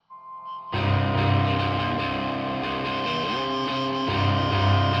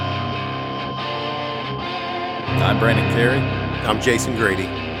I'm Brandon Carey. I'm Jason Grady.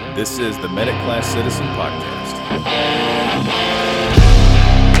 This is the Medic Class Citizen Podcast.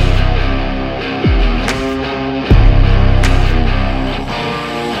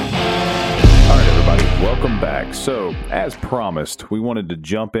 All right, everybody, welcome back. So, as promised, we wanted to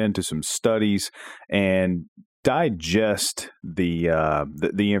jump into some studies and digest the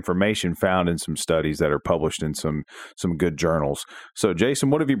information found in some studies that are published in some good journals. So, Jason,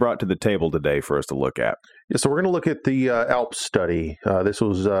 what have you brought to the table today for us to look at? Yeah, so we're going to look at the ALPS study. This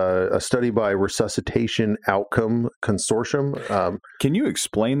was a study by Resuscitation Outcome Consortium. Can you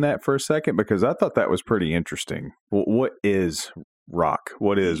explain that for a second? Because I thought that was pretty interesting. What is ROC?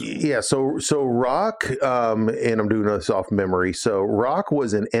 What is? Yeah, so ROC, and I'm doing this off memory. So ROC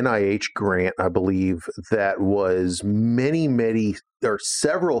was an NIH grant, I believe, that was many or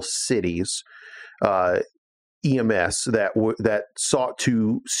several cities, EMS that sought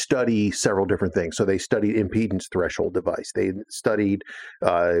to study several different things. So they studied impedance threshold device. They studied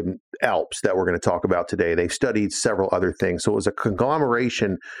ALPS that we're going to talk about today. They studied several other things. So it was a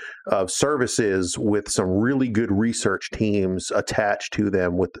conglomeration of services with some really good research teams attached to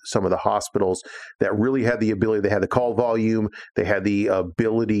them with some of the hospitals that really had the ability. They had the call volume. They had the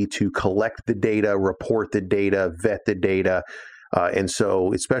ability to collect the data, report the data, vet the data. And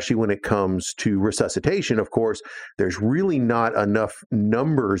so, especially when it comes to resuscitation, of course, there's really not enough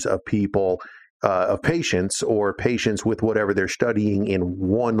numbers of people, of patients or patients with whatever they're studying in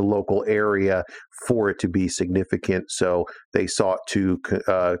one local area for it to be significant. So they sought to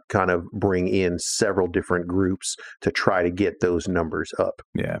kind of bring in several different groups to try to get those numbers up.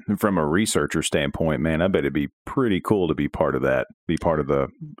 Yeah. And from a researcher standpoint, man, I bet it'd be pretty cool to be part of that, be part of the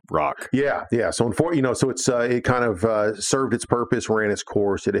ROC. Yeah. So so it's it kind of served its purpose, ran its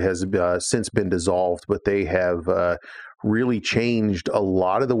course. It has since been dissolved, but they have really changed a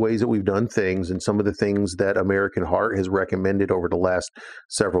lot of the ways that we've done things, and some of the things that American Heart has recommended over the last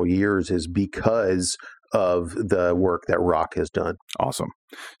several years is because of the work that ROC has done. Awesome.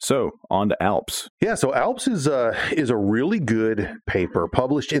 So on to ALPS. Yeah, so ALPS is a really good paper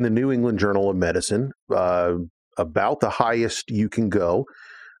published in the New England Journal of Medicine, about the highest you can go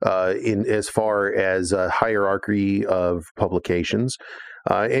in as far as a hierarchy of publications.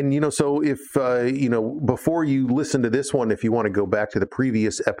 So if, before you listen to this one, if you want to go back to the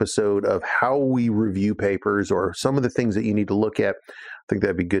previous episode of how we review papers or some of the things that you need to look at, I think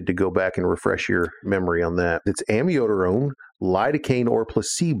that'd be good to go back and refresh your memory on that. It's amiodarone, lidocaine, or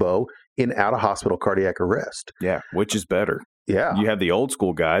placebo in out-of-hospital cardiac arrest. Yeah, which is better? Yeah. You have the old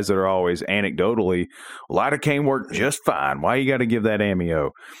school guys that are always anecdotally, lidocaine worked just fine. Why you got to give that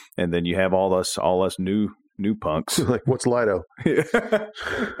amio? And then you have all us new punks. Like, what's Lido?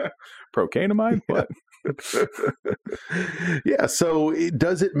 Procainamide? What? Yeah, so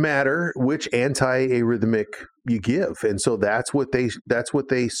does it matter which antiarrhythmic you give? And so that's what they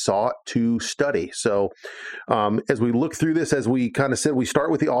sought to study. So as we look through this, as we kind of said, we start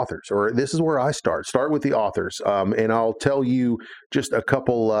with the authors, or this is where I start with the authors. And I'll tell you just a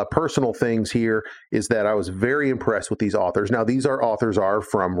couple personal things here is that I was very impressed with these authors. Now, these authors are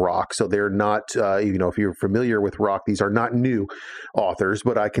from ROC, so they're not, if you're familiar with ROC, these are not new authors,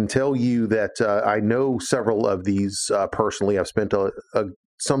 but I can tell you that I know several of these personally. I've spent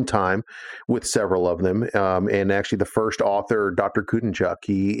some time with several of them. And actually the first author, Dr. Kudenchuk,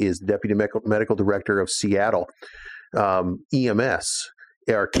 he is Deputy Medical Director of Seattle EMS,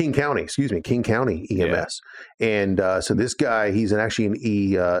 or King County EMS. Yeah. And so this guy, he's actually an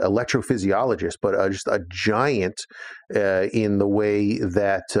electrophysiologist, but just a giant in the way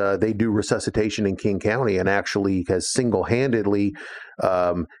that they do resuscitation in King County, and actually has single-handedly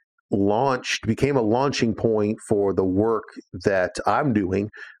became a launching point for the work that I'm doing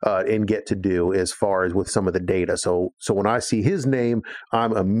and get to do as far as with some of the data. So when I see his name,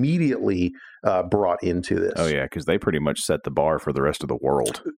 I'm immediately brought into this. Oh yeah, because they pretty much set the bar for the rest of the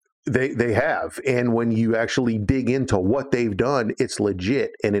world. They have. And when you actually dig into what they've done, it's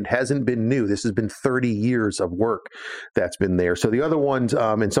legit, and it hasn't been new. This has been 30 years of work that's been there. So the other ones,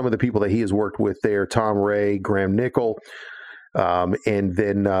 and some of the people that he has worked with there, Tom Ray, Graham Nickel, and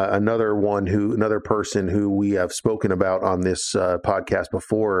then another person who we have spoken about on this podcast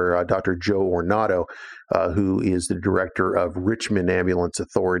before, Dr. Joe Ornato, who is the director of Richmond Ambulance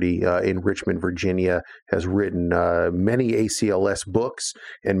Authority in Richmond, Virginia, has written many ACLS books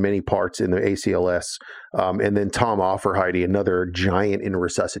and many parts in the ACLS. And then Tom Offerheide, another giant in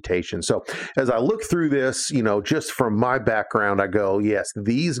resuscitation. So as I look through this, just from my background, I go, yes,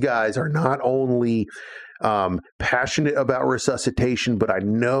 these guys are not only passionate about resuscitation, but I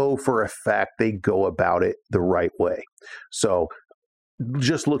know for a fact they go about it the right way. So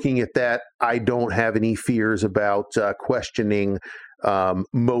just looking at that, I don't have any fears about questioning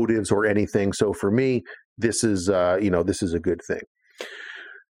motives or anything. So for me, this is this is a good thing.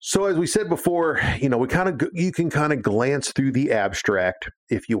 So as we said before, you can kind of glance through the abstract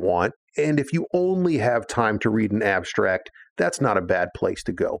if you want. And if you only have time to read an abstract, that's not a bad place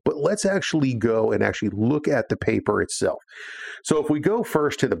to go. But let's actually go and actually look at the paper itself. So if we go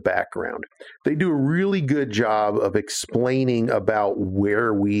first to the background, they do a really good job of explaining about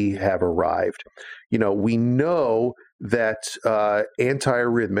where we have arrived. We know that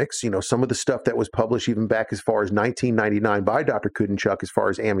antiarrhythmics, some of the stuff that was published even back as far as 1999 by Dr. Kudenchuk as far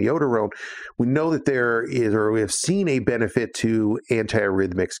as amiodarone, we know that there is, or we have seen a benefit to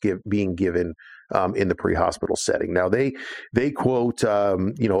antiarrhythmics being given in the pre-hospital setting. Now, they quote,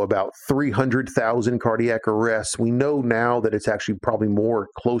 about 300,000 cardiac arrests. We know now that it's actually probably more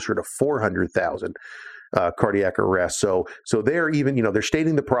closer to 400,000. Cardiac arrest. So they're even, they're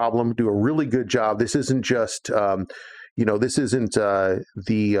stating the problem, do a really good job. This isn't just, this isn't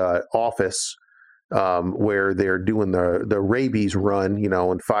the office where they're doing the rabies run,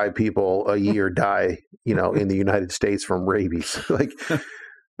 and 5 people a year die, in the United States from rabies. Like,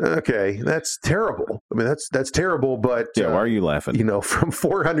 okay, that's terrible. I mean, that's terrible. But why are you laughing? From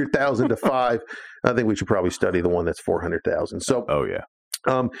 400,000 to 5, I think we should probably study the one that's 400,000. So, oh yeah.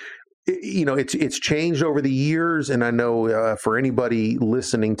 It's changed over the years, and I know for anybody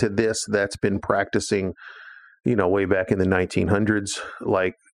listening to this that's been practicing, way back in the 1900s,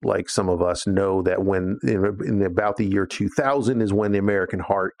 like some of us know that when in about the year 2000 is when the American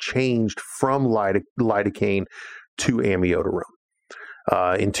Heart changed from lidocaine to amiodarone.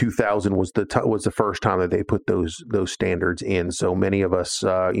 In 2000 was the first time that they put those standards in. So many of us,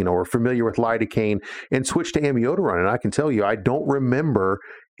 are familiar with lidocaine and switched to amiodarone. And I can tell you, I don't remember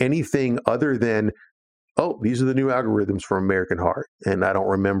anything other than, oh, these are the new algorithms for American Heart. And I don't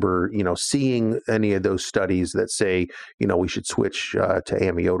remember, seeing any of those studies that say, we should switch to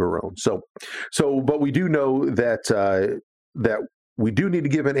amiodarone. But we do know that we do need to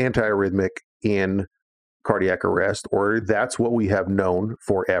give an antiarrhythmic in cardiac arrest, or that's what we have known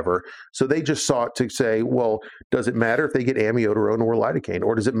forever. So they just sought to say, well, does it matter if they get amiodarone or lidocaine,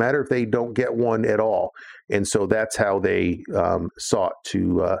 or does it matter if they don't get one at all? And so that's how they sought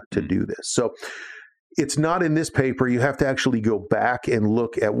to do this. So it's not in this paper. You have to actually go back and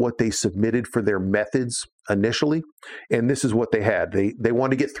look at what they submitted for their methods initially, and this is what they had. They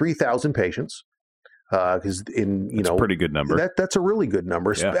wanted to get 3,000 patients. Because that's a pretty good number. That's a really good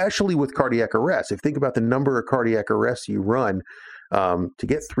number, especially with cardiac arrest. If you think about the number of cardiac arrests you run, to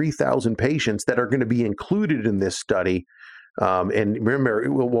get 3,000 patients that are going to be included in this study. And remember,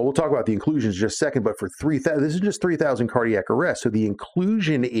 we'll talk about the inclusions in just a second, but for 3,000, this is just 3,000 cardiac arrests. So the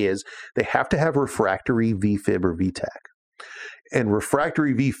inclusion is they have to have refractory VFib or VTAC. And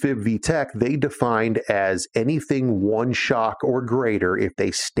refractory VFib, VTAC, they defined as anything 1 shock or greater. If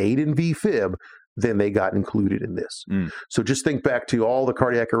they stayed in VFib, then they got included in this. So just think back to all the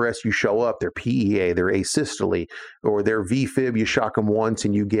cardiac arrests you show up, their PEA, their asystole, or their VFib, you shock them once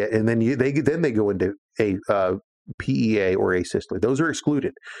and you get, and then they go into a PEA or asystole. Those are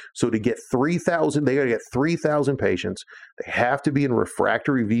excluded. So to get 3,000, they got to get 3,000 patients. They have to be in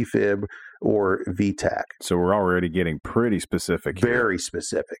refractory VFib or VTAC. So we're already getting pretty specific here. Very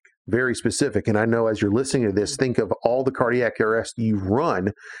specific. Very specific. And I know as you're listening to this, think of all the cardiac arrests you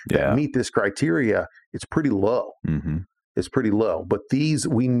run that meet this criteria. It's pretty low. Mm-hmm. It's pretty low. But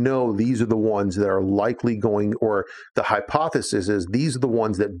we know these are the ones that are likely going, or the hypothesis is these are the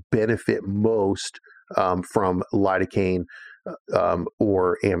ones that benefit most from lidocaine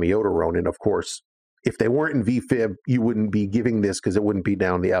or amiodarone. And of course, if they weren't in VFib, you wouldn't be giving this because it wouldn't be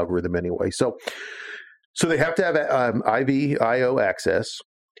down the algorithm anyway. So they have to have IV IO access,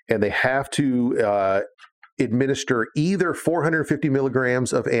 and they have to administer either 450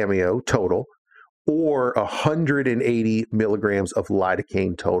 milligrams of amio total or 180 milligrams of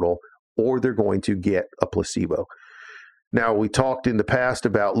lidocaine total, or they're going to get a placebo. Now, we talked in the past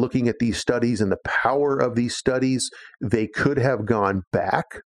about looking at these studies and the power of these studies. They could have gone back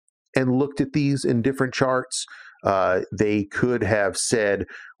and looked at these in different charts. They could have said,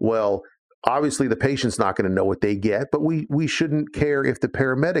 well, obviously the patient's not going to know what they get, but we shouldn't care if the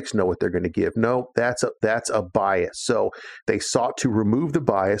paramedics know what they're going to give. No, that's a bias. So they sought to remove the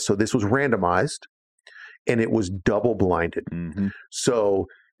bias. So this was randomized, and it was double-blinded. Mm-hmm. So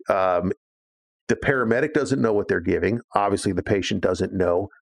the paramedic doesn't know what they're giving. Obviously, the patient doesn't know.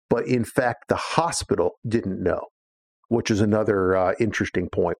 But in fact, the hospital didn't know. which is another interesting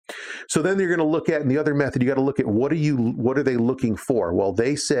point. So then you're going to look at, in the other method, you got to look at what are they looking for? Well,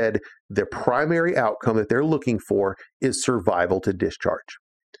 they said the primary outcome that they're looking for is survival to discharge.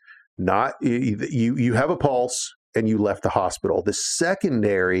 Not you have a pulse and you left the hospital. The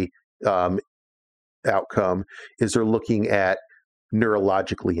secondary outcome is they're looking at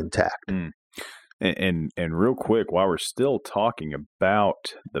neurologically intact. And real quick, while we're still talking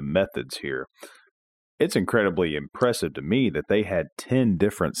about the methods here, it's incredibly impressive to me that they had 10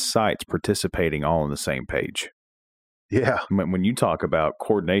 different sites participating all on the same page. Yeah. When you talk about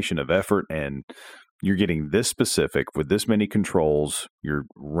coordination of effort and you're getting this specific with this many controls, you're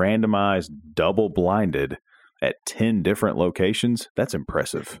randomized, double-blinded at 10 different locations, that's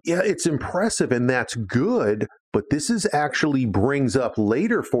impressive. Yeah, it's impressive and that's good, but this is actually brings up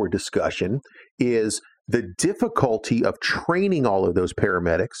later for discussion is the difficulty of training all of those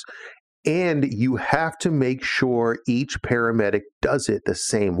paramedics. And you have to make sure each paramedic does it the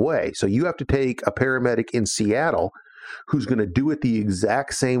same way. So you have to take a paramedic in Seattle who's going to do it the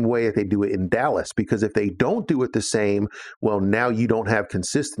exact same way that they do it in Dallas. Because if they don't do it the same, well, now you don't have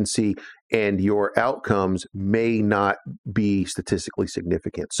consistency and your outcomes may not be statistically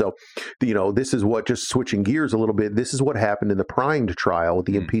significant. So, this is what, just switching gears a little bit, this is what happened in the PRIMED trial with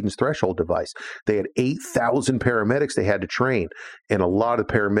the impedance threshold device. They had 8,000 paramedics they had to train, and a lot of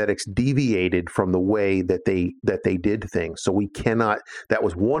paramedics deviated from the way that they did things. So that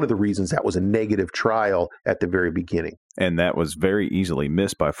was one of the reasons that was a negative trial at the very beginning. And that was very easily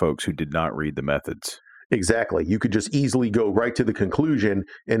missed by folks who did not read the methods. Exactly. You could just easily go right to the conclusion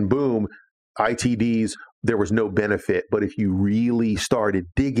and boom, ITDs, there was no benefit. But if you really started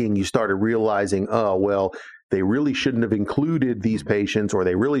digging, you started realizing, oh, well, they really shouldn't have included these patients or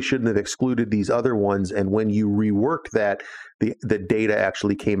they really shouldn't have excluded these other ones. And when you reworked that, the data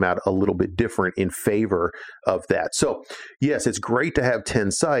actually came out a little bit different in favor of that. So, yes, it's great to have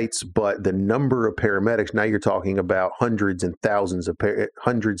 10 sites, but the number of paramedics, now you're talking about hundreds of paramedics,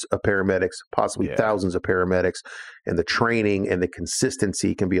 possibly thousands of paramedics, and the training and the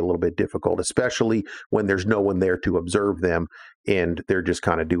consistency can be a little bit difficult, especially when there's no one there to observe them and they're just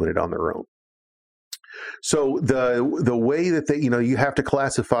kind of doing it on their own. So the way that you have to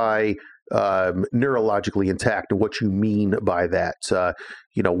classify neurologically intact and what you mean by that. A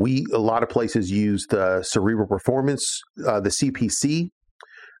lot of places use the cerebral performance, the CPC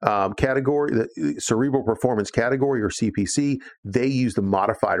category, the cerebral performance category or CPC. They use the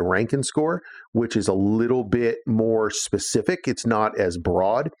modified Rankin score, which is a little bit more specific. It's not as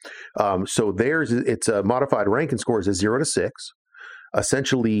broad. So it's a modified Rankin score is a 0 to 6.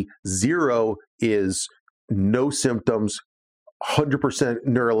 Essentially, 0 is no symptoms, 100%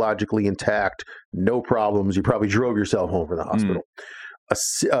 neurologically intact, no problems. You probably drove yourself home from the hospital. A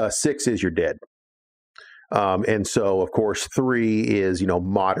 6 is you're dead. And so, of course, 3 is,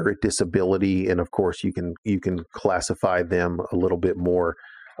 moderate disability. And of course, you can classify them a little bit more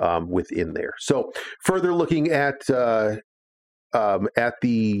within there. So further looking at the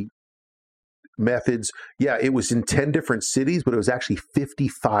methods, it was in 10 different cities, but it was actually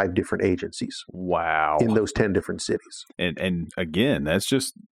 55 different agencies. Wow. In those 10 different cities. And again, it's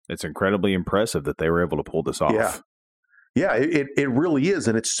incredibly impressive that they were able to pull this off. Yeah, it really is.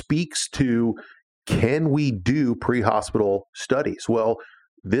 And it speaks to, can we do pre-hospital studies? Well,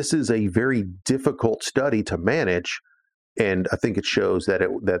 this is a very difficult study to manage. And I think it shows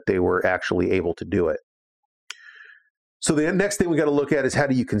that they were actually able to do it. So the next thing we got to look at is, how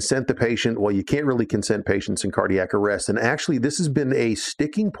do you consent the patient? Well, you can't really consent patients in cardiac arrest. And actually, this has been a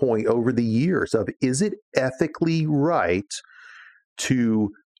sticking point over the years of, is it ethically right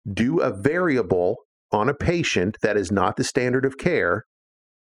to do a variable on a patient that is not the standard of care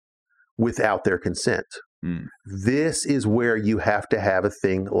without their consent? This is where you have to have a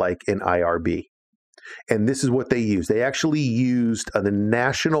thing like an IRB. And this is what they use. They actually used the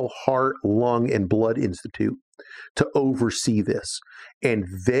National Heart, Lung, and Blood Institute to oversee this. And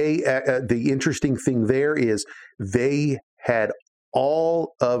the interesting thing there is they had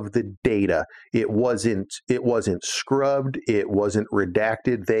all of the data. It wasn't scrubbed. It wasn't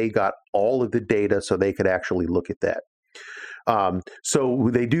redacted. They got all of the data so they could actually look at that. So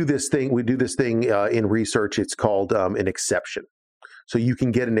they do this thing. We do this thing in research. It's called an exception. So you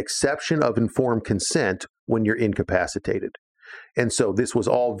can get an exception of informed consent when you're incapacitated. And so this was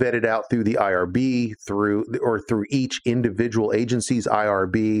all vetted out through the IRB, through each individual agency's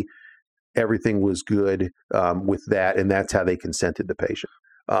IRB. Everything was good with that, and that's how they consented the patient.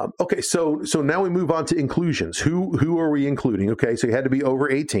 Okay, so now we move on to inclusions. Who are we including? Okay, so you had to be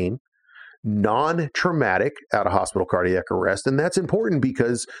over 18, non-traumatic out-of-hospital cardiac arrest, and that's important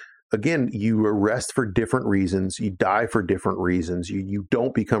because again, you arrest for different reasons. You die for different reasons. You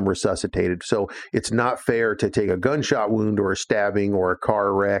don't become resuscitated. So it's not fair to take a gunshot wound or a stabbing or a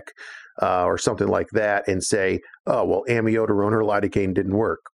car wreck or something like that and say, oh, well, amiodarone or lidocaine didn't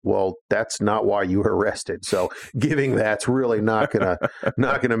work. Well, that's not why you were arrested. So giving that's really not gonna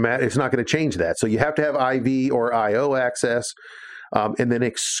matter. It's not gonna change that. So you have to have IV or IO access, and then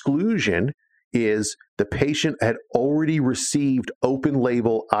exclusion is the patient had already received open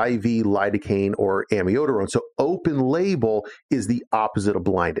label IV lidocaine or amiodarone. So open label is the opposite of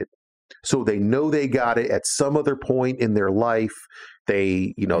blinded. So they know they got it at some other point in their life.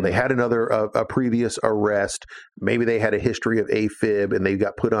 They had a previous arrest. Maybe they had a history of AFib and they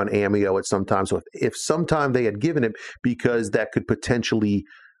got put on amio at some time. So if sometime they had given it, because that could potentially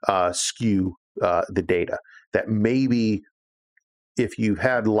skew the data, that maybe if you've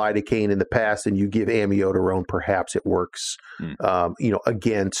had lidocaine in the past and you give amiodarone, perhaps it works,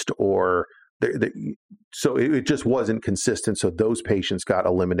 against or so it just wasn't consistent. So those patients got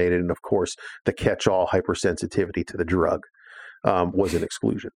eliminated. And of course, the catch-all hypersensitivity to the drug was an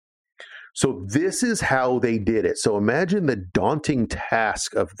exclusion. So this is how they did it. So imagine the daunting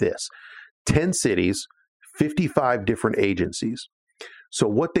task of this. 10 cities, 55 different agencies. So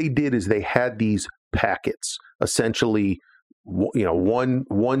what they did is they had these packets, essentially,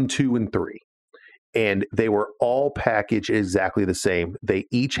 1, 2, and 3. And they were all packaged exactly the same. They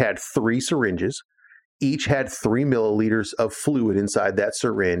each had 3 syringes, each had 3 milliliters of fluid inside that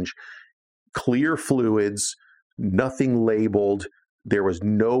syringe, clear fluids, nothing labeled. There was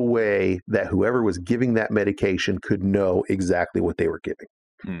no way that whoever was giving that medication could know exactly what they were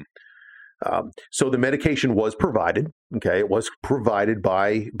giving. So the medication was provided. Okay, it was provided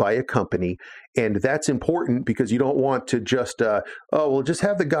by a company, and that's important because you don't want to just just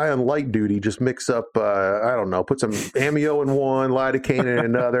have the guy on light duty just mix up put some amio in one, lidocaine in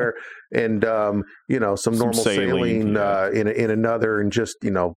another, and some normal saline in another, and just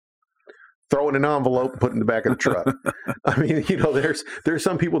throw in an envelope and put it in the back of the truck. I mean, there's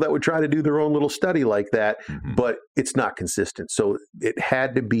some people that would try to do their own little study like that, but it's not consistent. So it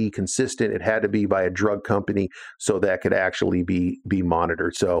had to be consistent. It had to be by a drug company so that could actually be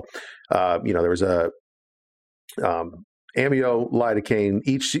monitored. So, there was a amio, lidocaine.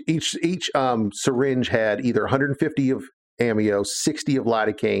 Each syringe had either 150 of amio, 60 of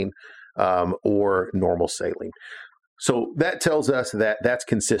lidocaine, or normal saline. So that tells us that that's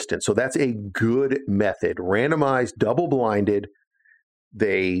consistent. So that's a good method. Randomized, double-blinded.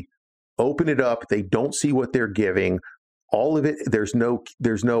 They open it up. They don't see what they're giving. All of it, there's no,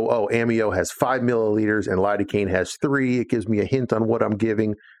 amio has 5 milliliters and lidocaine has 3. It gives me a hint on what I'm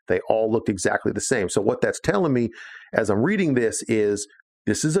giving. They all looked exactly the same. So what that's telling me as I'm reading this is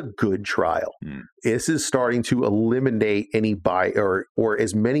a good trial. This is starting to eliminate any or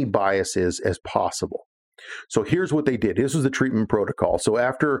as many biases as possible. So here's what they did. This was the treatment protocol. So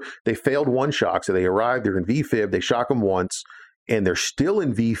after they failed one shock, so they arrived, they're in VFib, they shock them once, and they're still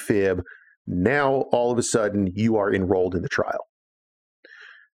in VFib. Now, all of a sudden, you are enrolled in the trial.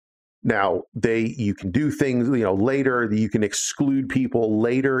 Now, you can do things, later. You can exclude people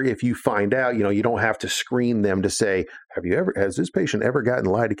later if you find out. You don't have to screen them to say, has this patient ever gotten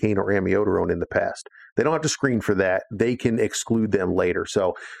lidocaine or amiodarone in the past? They don't have to screen for that. They can exclude them later.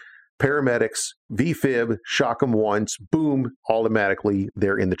 So paramedics, VFib, shock them once, boom, automatically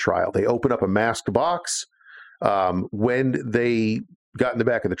they're in the trial. They open up a masked box. When they got in the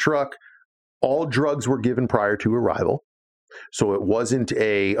back of the truck, all drugs were given prior to arrival. So it wasn't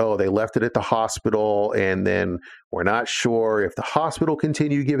they left it at the hospital and then we're not sure if the hospital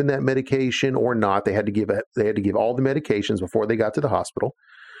continued giving that medication or not. They had to give all the medications before they got to the hospital.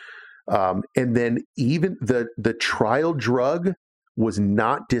 And then even the trial drug was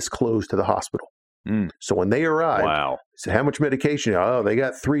not disclosed to the hospital. So when they arrived, wow. They said, how much medication? Oh, they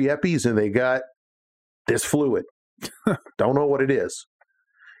got 3 epis and they got this fluid. Don't know what it is.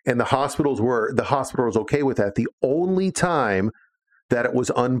 And the hospital was okay with that. The only time that it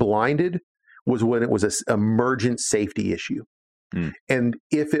was unblinded was when it was an emergent safety issue. And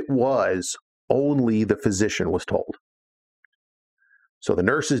if it was, only the physician was told. So the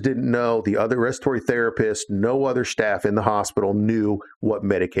nurses didn't know, the other respiratory therapists, no other staff in the hospital knew what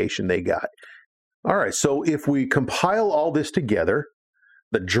medication they got. All right, so if we compile all this together,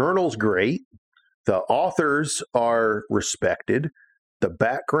 the journal's great, the authors are respected, the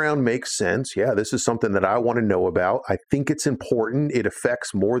background makes sense. Yeah, this is something that I want to know about. I think it's important. It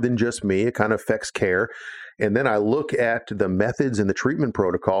affects more than just me. It kind of affects care. And then I look at the methods and the treatment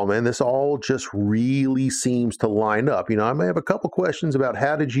protocol, man, this all just really seems to line up. I may have a couple questions about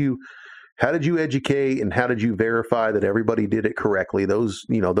how did you How did you educate and how did you verify that everybody did it correctly? Those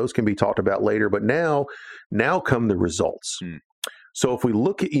can be talked about later, but now come the results. So if we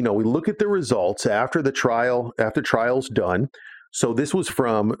look at the results after trial's done. So this was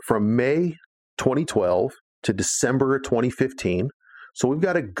from May 2012 to December 2015. So we've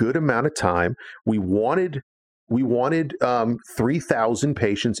got a good amount of time. We wanted 3,000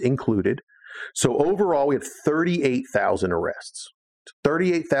 patients included. So overall, we had 38,000 arrests.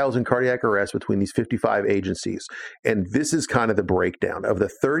 38,000 cardiac arrests between these 55 agencies. And this is kind of the breakdown. Of the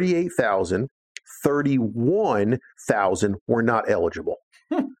 38,000, 31,000 were not eligible,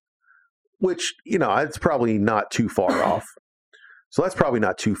 which, it's probably not too far off. So that's probably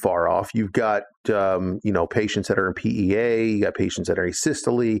not too far off. You've got, patients that are in PEA, you got patients that are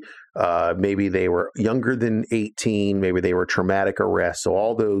asystole, maybe they were younger than 18, maybe they were traumatic arrests. So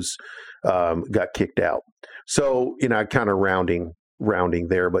all those got kicked out. So, kind of rounding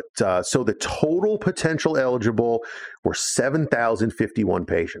there. But so the total potential eligible were 7,051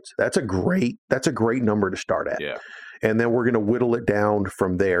 patients. That's a great number to start at. Yeah. And then we're going to whittle it down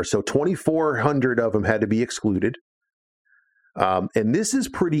from there. So 2,400 of them had to be excluded. And this is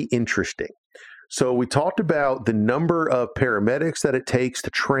pretty interesting. So we talked about the number of paramedics that it takes to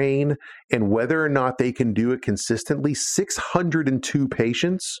train and whether or not they can do it consistently. 602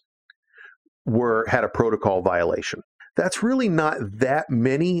 patients had a protocol violation. That's really not that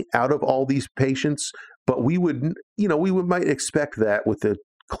many out of all these patients, but we might expect that with the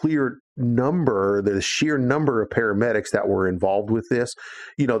sheer number of paramedics that were involved with this.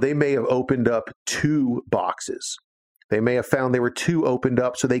 They may have opened up 2 boxes. They may have found there were 2 opened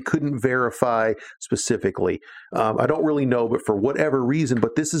up, so they couldn't verify specifically. I don't really know, but for whatever reason,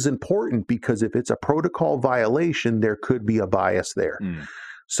 but this is important because if it's a protocol violation, there could be a bias there.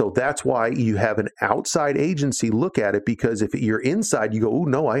 So that's why you have an outside agency look at it, because if you're inside, you go, oh,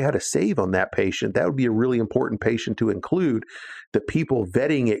 no, I had a save on that patient. That would be a really important patient to include. The people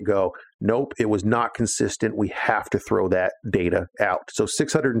vetting it go, nope, it was not consistent. We have to throw that data out. So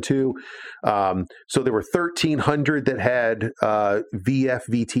 602. So there were 1,300 that had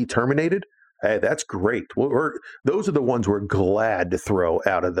VFVT terminated. Hey, that's great. Those are the ones we're glad to throw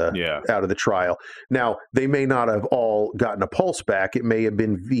out of the trial. Now, they may not have all gotten a pulse back. It may have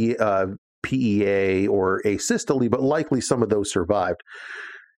been PEA or asystole, but likely some of those survived.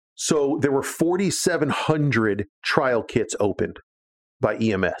 So there were 4,700 trial kits opened by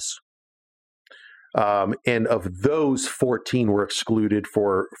EMS. And of those, 14 were excluded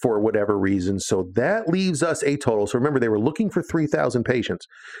for whatever reason. So that leaves us a total. So remember, they were looking for 3,000 patients.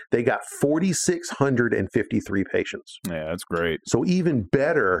 They got 4,653 patients. Yeah, that's great. So even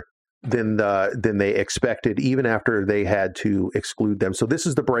better than they expected, even after they had to exclude them. So this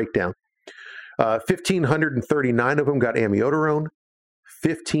is the breakdown. 1,539 of them got amiodarone.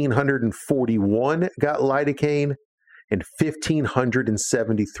 1,541 got lidocaine. And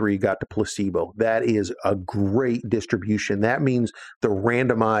 1,573 got the placebo. That is a great distribution. That means the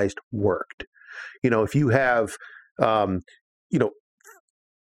randomized worked. If you have,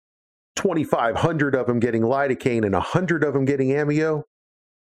 2,500 of them getting lidocaine and 100 of them getting amio,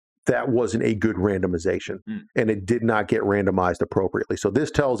 that wasn't a good randomization. And it did not get randomized appropriately. So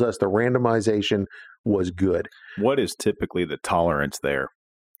this tells us the randomization was good. What is typically the tolerance there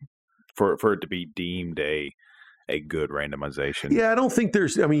for it to be deemed a good randomization? Yeah, I don't think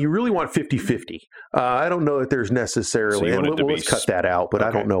you really want 50-50. I don't know that there's necessarily, let's cut that out, but okay.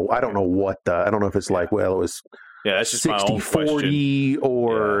 I don't know I don't know if it's like, well, it was that's just 60-40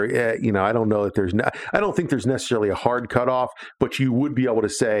 or, I don't know that I don't think there's necessarily a hard cutoff, but you would be able to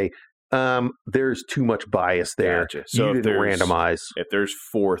say, there's too much bias there. Gotcha. So you didn't randomize. If there's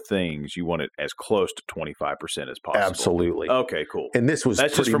 4 things, you want it as close to 25% as possible. Absolutely. Okay, cool. And this was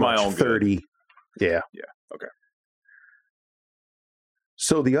that's just for my own 30. Good. Yeah. Okay.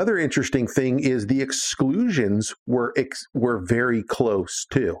 So the other interesting thing is the exclusions were very close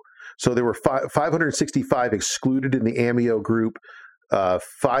too. So there were 565 excluded in the amio group,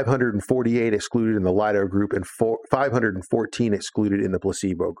 548 excluded in the lido group, and 514 excluded in the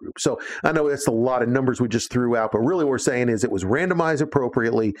placebo group. So I know that's a lot of numbers we just threw out, but really what we're saying is it was randomized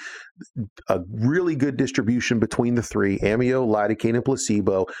appropriately, a really good distribution between the 3, amio, lidocaine, and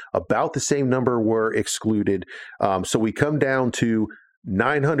placebo. About the same number were excluded. So we come down to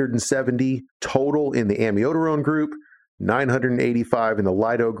 970 total in the amiodarone group, 985 in the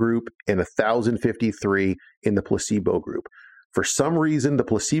lido group, and 1,053 in the placebo group. For some reason, the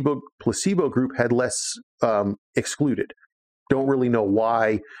placebo group had less excluded. Don't really know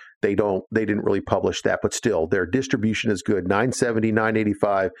why. They didn't really publish that, but still, their distribution is good. 970,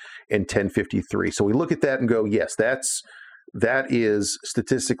 985, and 1053. So we look at that and go, yes, that's that is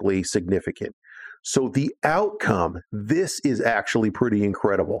statistically significant. So the outcome, this is actually pretty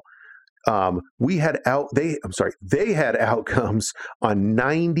incredible. They had outcomes on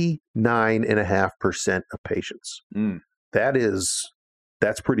 99.5% of patients.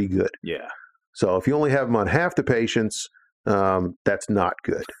 That's pretty good. Yeah. So if you only have them on half the patients, that's not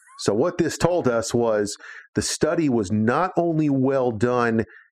good. So what this told us was the study was not only well done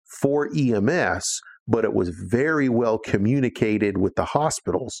for EMS, but it was very well communicated with the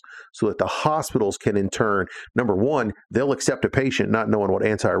hospitals so that the hospitals can in turn, number one, they'll accept a patient not knowing what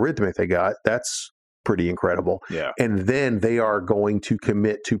antiarrhythmic they got. That's pretty incredible. Yeah. And then they are going to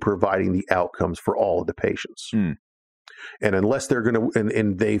commit to providing the outcomes for all of the patients. And unless they're going to,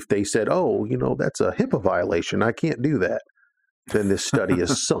 and they said, oh, that's a HIPAA violation, I can't do that, then this study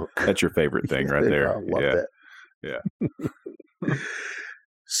is sunk. That's your favorite thing right there. I love that. Yeah.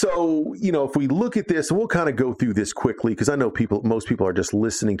 So, if we look at this, and we'll kind of go through this quickly because I know most people are just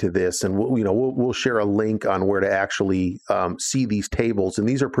listening to this, and we'll share a link on where to actually see these tables, and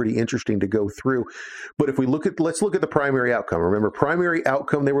these are pretty interesting to go through. But if let's look at the primary outcome. Remember, primary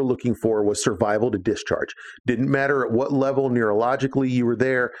outcome they were looking for was survival to discharge. Didn't matter at what level neurologically you were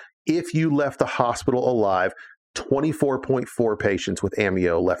there. If you left the hospital alive, 24.4 patients with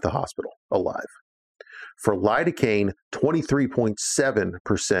amio left the hospital alive. For lidocaine,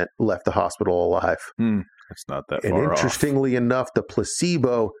 23.7% left the hospital alive. That's not that far off. And interestingly enough, the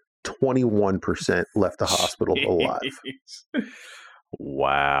placebo, 21% left the hospital alive.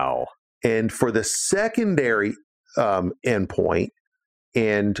 Wow. And for the secondary endpoint,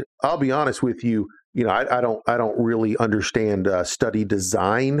 and I'll be honest with you, I don't really understand study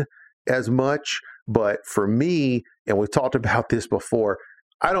design as much, but for me, and we've talked about this before,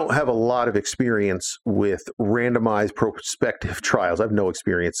 I don't have a lot of experience with randomized prospective trials. I have no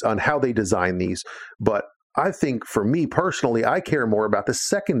experience on how they design these. But I think for me personally, I care more about the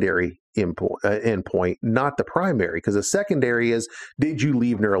secondary endpoint, not the primary, because the secondary is, did you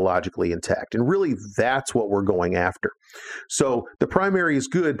leave neurologically intact? And really, that's what we're going after. So the primary is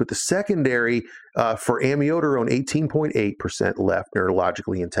good, but the secondary for amiodarone, 18.8% left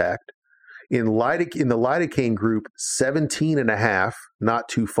neurologically intact. In the lidocaine group, 17.5%, not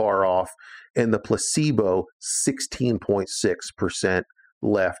too far off, and the placebo, 16.6%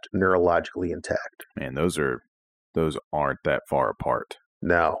 left neurologically intact. Man, those aren't that far apart.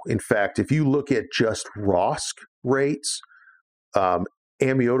 No. In fact, if you look at just ROSC rates,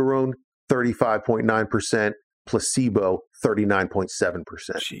 amiodarone, 35.9%, placebo, 39.7%.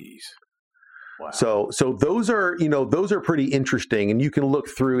 Jeez. Wow. So those are pretty interesting, and you can look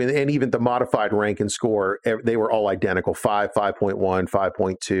through, and even the modified Rankin score, they were all identical, 5, 5.1,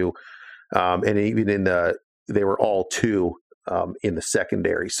 5.2, and even they were all 2 in the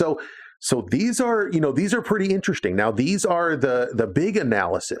secondary. So these are pretty interesting. Now these are the big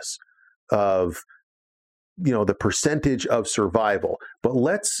analysis of the percentage of survival. But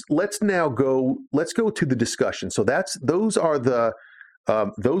let's go to the discussion. So those are the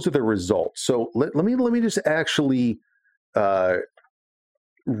results. So let me just actually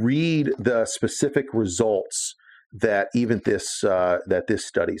read the specific results that this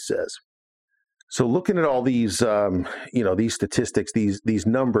study says. So looking at all these these statistics, these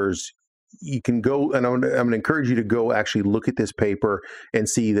numbers, you can go, and I'm going to encourage you to go actually look at this paper and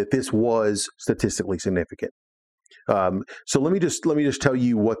see that this was statistically significant. So let me just tell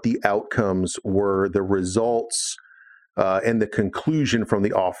you what the outcomes were, the results, and the conclusion from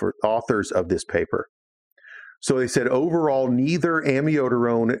the authors of this paper. So they said overall, neither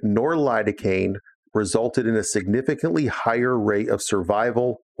amiodarone nor lidocaine resulted in a significantly higher rate of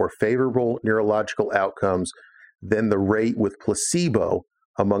survival or favorable neurological outcomes than the rate with placebo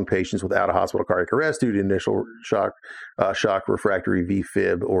among patients with out-of-hospital cardiac arrest due to initial shock refractory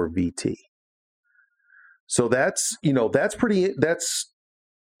VFib or VT. So that's pretty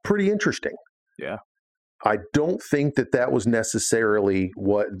interesting. Yeah. I don't think that was necessarily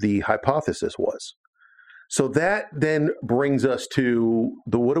what the hypothesis was. So that then brings us to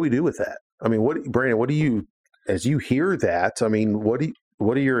what do we do with that? I mean, Brandon, as you hear that, I mean, what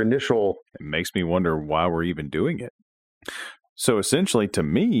are your initial? It makes me wonder why we're even doing it. So essentially, to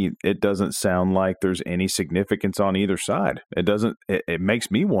me, it doesn't sound like there's any significance on either side. It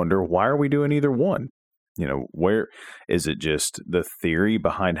makes me wonder, why are we doing either one? Where is it just the theory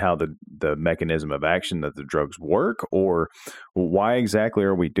behind how the mechanism of action that the drugs work, or why exactly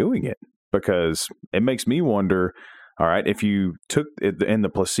are we doing it? Because it makes me wonder, all right, if you took it in the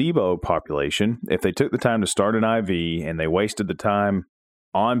placebo population, if they took the time to start an IV and they wasted the time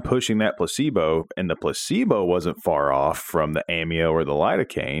on pushing that placebo, and the placebo wasn't far off from the amio or the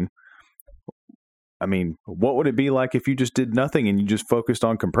lidocaine, I mean, what would it be like if you just did nothing and you just focused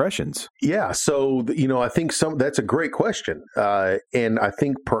on compressions? Yeah. So, I think that's a great question. And I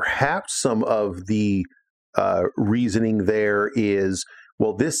think perhaps some of the reasoning there is,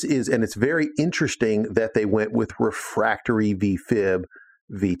 well, and it's very interesting that they went with refractory VFib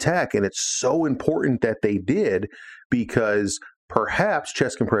VTach. And it's so important that they did because perhaps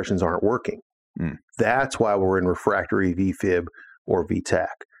chest compressions aren't working. That's why we're in refractory VFib or VTach.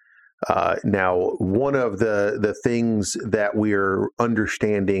 Now, one of the things that we're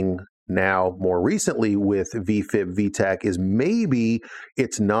understanding now more recently with VFib VTach is maybe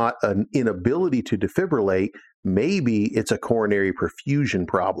it's not an inability to defibrillate, maybe it's a coronary perfusion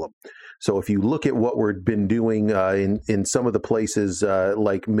problem. So if you look at what we've been doing in some of the places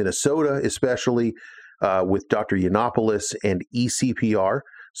like Minnesota, especially with Dr. Yiannopoulos and ECPR,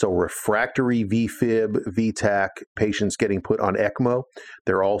 so refractory VFib, VTach patients getting put on ECMO.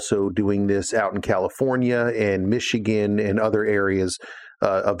 They're also doing this out in California and Michigan and other areas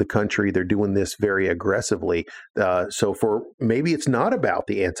of the country. They're doing this very aggressively. So maybe it's not about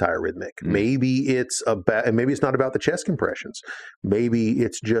the antiarrhythmic. Maybe it's not about the chest compressions. Maybe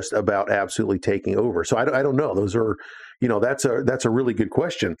it's just about absolutely taking over. So I don't know. Those are, that's a really good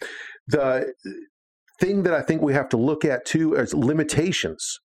question. The thing that I think we have to look at too is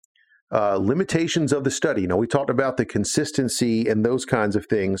limitations of the study. We talked about the consistency and those kinds of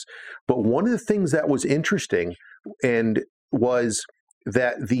things, but one of the things that was interesting was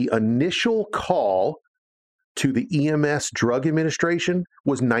that the initial call to the EMS drug administration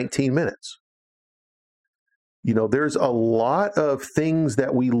was 19 minutes. There's a lot of things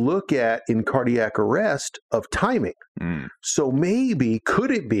that we look at in cardiac arrest of timing. So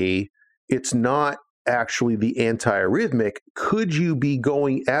could it be it's not actually the antiarrhythmic? Could you be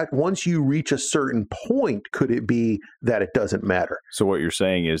going once you reach a certain point, could it be that it doesn't matter? So what you're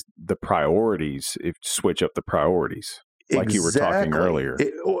saying is the priorities, switch up the priorities, like you were talking earlier.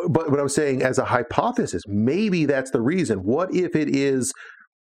 But what I'm saying as a hypothesis, maybe that's the reason. What if it is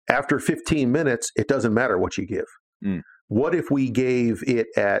after 15 minutes, it doesn't matter what you give? What if we gave it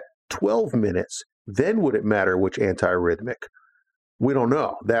at 12 minutes? Then would it matter which antiarrhythmic? We don't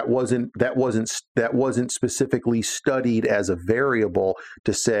know. That wasn't specifically studied as a variable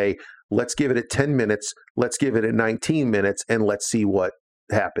to say, let's give it at 10 minutes, let's give it at 19 minutes, and let's see what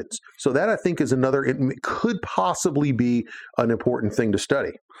happens. So that I think is it could possibly be an important thing to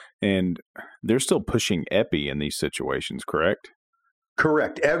study. And they're still pushing epi in these situations, correct?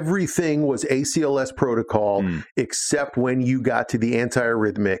 Correct. Everything was ACLS protocol except when you got to the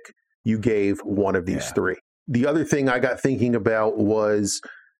antiarrhythmic, you gave one of these three. The other thing I got thinking about was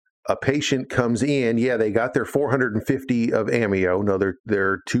a patient comes in, they got their 450 of amio. No,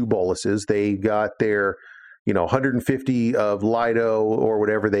 they're two boluses. They got their, 150 of Lido or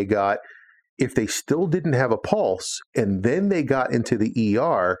whatever they got. If they still didn't have a pulse and then they got into the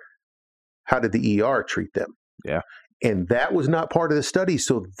ER, how did the ER treat them? Yeah. And that was not part of the study,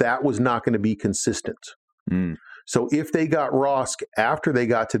 so that was not going to be consistent. So if they got ROSC after they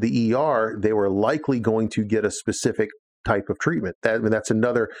got to the ER, they were likely going to get a specific type of treatment. That's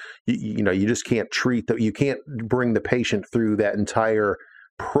another, you just can't treat that. You can't bring the patient through that entire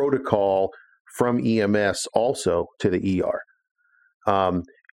protocol from EMS also to the ER.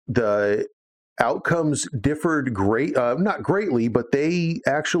 The outcomes differed not greatly, but they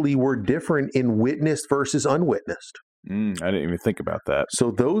actually were different in witnessed versus unwitnessed. I didn't even think about that. So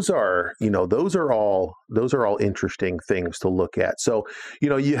those are all interesting things to look at. So,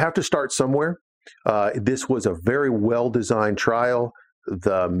 you have to start somewhere. This was a very well-designed trial.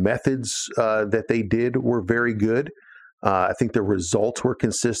 The methods that they did were very good. I think the results were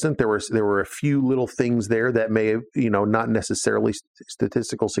consistent. There were a few little things there that may have, not necessarily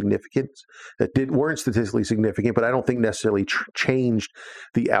statistical significance, weren't statistically significant, but I don't think necessarily changed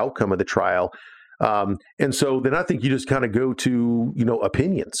the outcome of the trial. And so then I think you just kind of go to,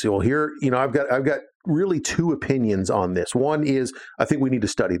 opinions. So here, I've got really two opinions on this. One is I think we need to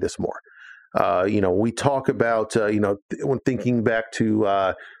study this more. We talk about, when thinking back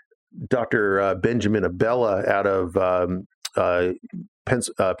to Dr. Benjamin Abella out of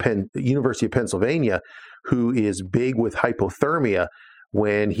University of Pennsylvania, who is big with hypothermia.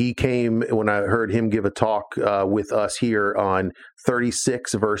 When I heard him give a talk with us here on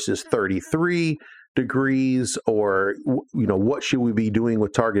 36 versus 33 degrees, or, what should we be doing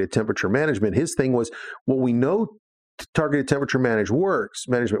with targeted temperature management? His thing was, well, we know targeted temperature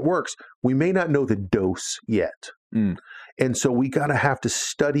management works. We may not know the dose yet. And so we have to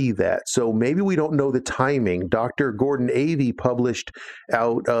study that. So maybe we don't know the timing. Dr. Gordon Avey published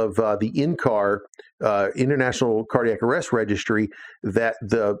out of the INCAR, International Cardiac Arrest Registry, that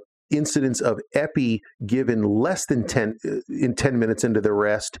the incidence of epi given less than 10 minutes into the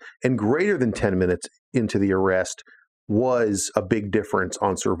arrest and greater than 10 minutes into the arrest was a big difference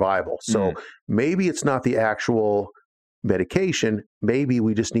on survival. So maybe it's not the actual medication. Maybe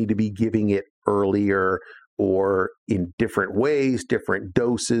we just need to be giving it earlier or in different ways, different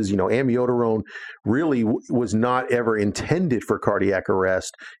doses. Amiodarone really was not ever intended for cardiac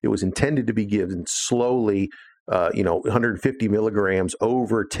arrest. It was intended to be given slowly, 150 milligrams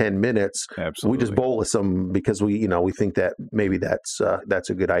over 10 minutes. Absolutely. We just bolus them because we think that maybe that's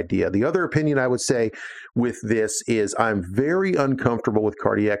a good idea. The other opinion I would say with this is I'm very uncomfortable with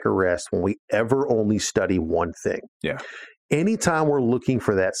cardiac arrest when we ever only study one thing. Yeah. Anytime we're looking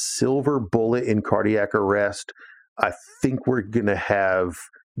for that silver bullet in cardiac arrest, I think we're going to have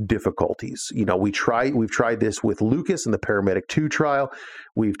difficulties. We've tried this with Lucas in the Paramedic 2 trial.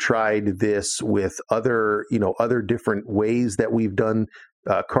 We've tried this with other different ways that we've done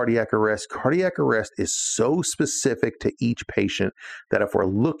cardiac arrest. Cardiac arrest is so specific to each patient that if we're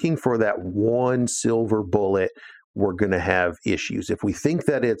looking for that one silver bullet, we're going to have issues. If we think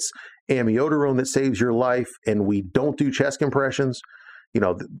that it's amiodarone that saves your life and we don't do chest compressions,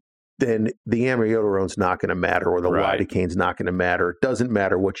 then the amiodarone's not going to matter, or the lidocaine's not going to matter. It doesn't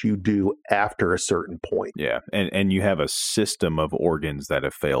matter what you do after a certain point. Yeah, and you have a system of organs that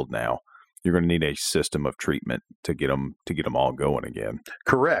have failed now. You're going to need a system of treatment to get them all going again.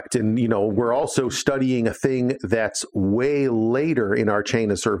 Correct. And, we're also studying a thing that's way later in our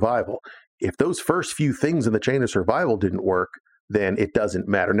chain of survival. If those first few things in the chain of survival didn't work, then it doesn't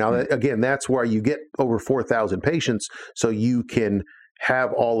matter. Now, again, that's why you get over 4,000 patients, so you can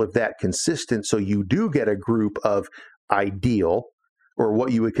have all of that consistent. So you do get a group of ideal, or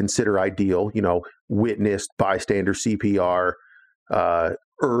what you would consider ideal, witnessed, bystander CPR,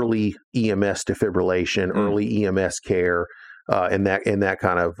 early EMS defibrillation, early EMS care, and that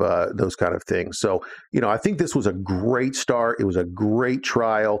kind of those kind of things. So, I think this was a great start. It was a great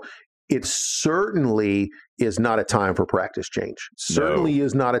trial. It certainly is not a time for practice change. Certainly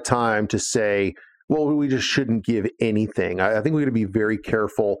is not a time to say, well, we just shouldn't give anything. I think we're going to be very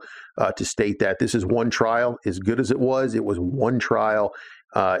careful to state that this is one trial. As good as it was one trial,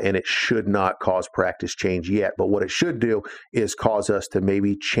 and it should not cause practice change yet. But what it should do is cause us to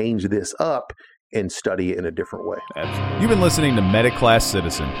maybe change this up and study it in a different way. Absolutely. You've been listening to Medic Class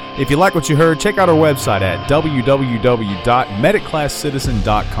Citizen. If you like what you heard, check out our website at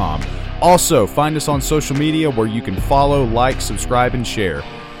www.medicclasscitizen.com. Also, find us on social media where you can follow, like, subscribe, and share.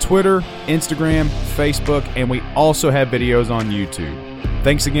 Twitter, Instagram, Facebook, and we also have videos on YouTube.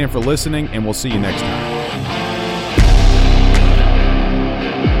 Thanks again for listening, and we'll see you next time.